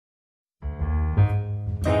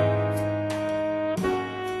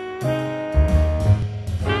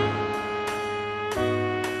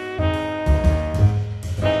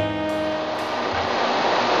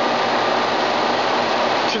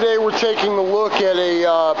taking a look at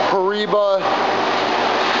a Poreba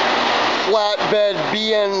flatbed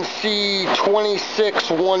BNC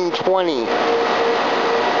 26120.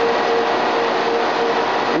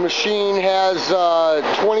 The machine has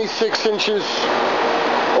 26 inches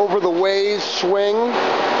over the ways swing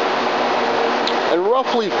and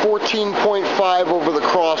roughly 14.5 over the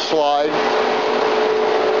cross slide.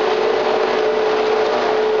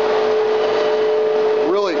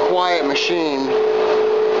 Really quiet machine.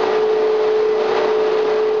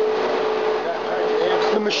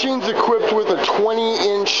 The machine's equipped with a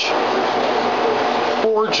 20-inch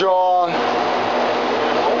 4-jaw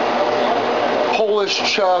Polish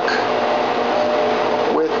chuck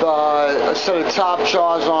with a set of top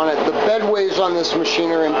jaws on it. The bedways on this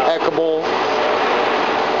machine are impeccable.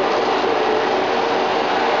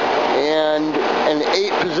 And an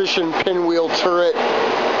 8-position pinwheel turret.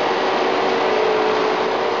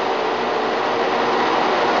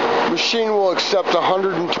 Machine will accept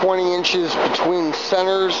 120 inches between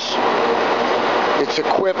centers. It's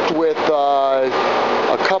equipped with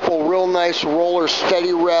a couple real nice roller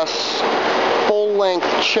steady rests, full-length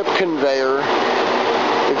chip conveyor.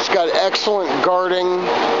 It's got excellent guarding.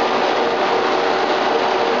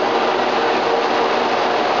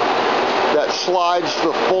 That slides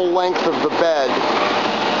the full length of the bed.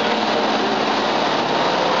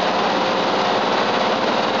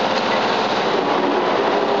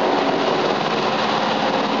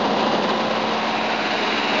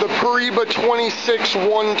 The Poreba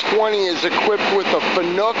 26120 is equipped with a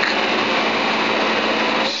Fanuc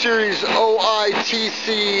Series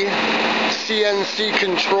OITC CNC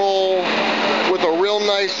control with a real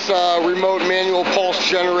nice remote manual pulse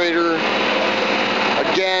generator.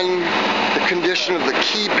 Again, the condition of the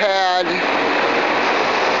keypad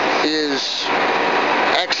is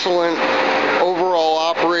excellent. Overall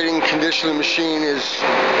operating condition of the machine is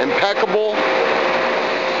impeccable.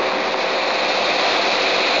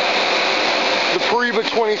 The Poreba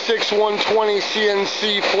 26120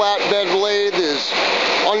 CNC flatbed lathe is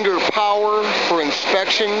under power for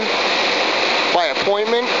inspection by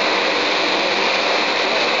appointment.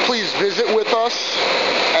 Please visit with us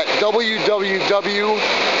at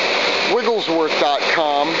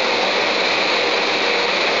www.wigglesworth.com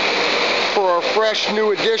for our fresh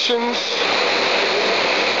new additions,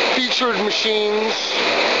 featured machines,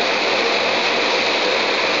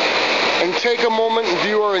 and take a moment and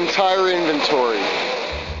view our entire inventory.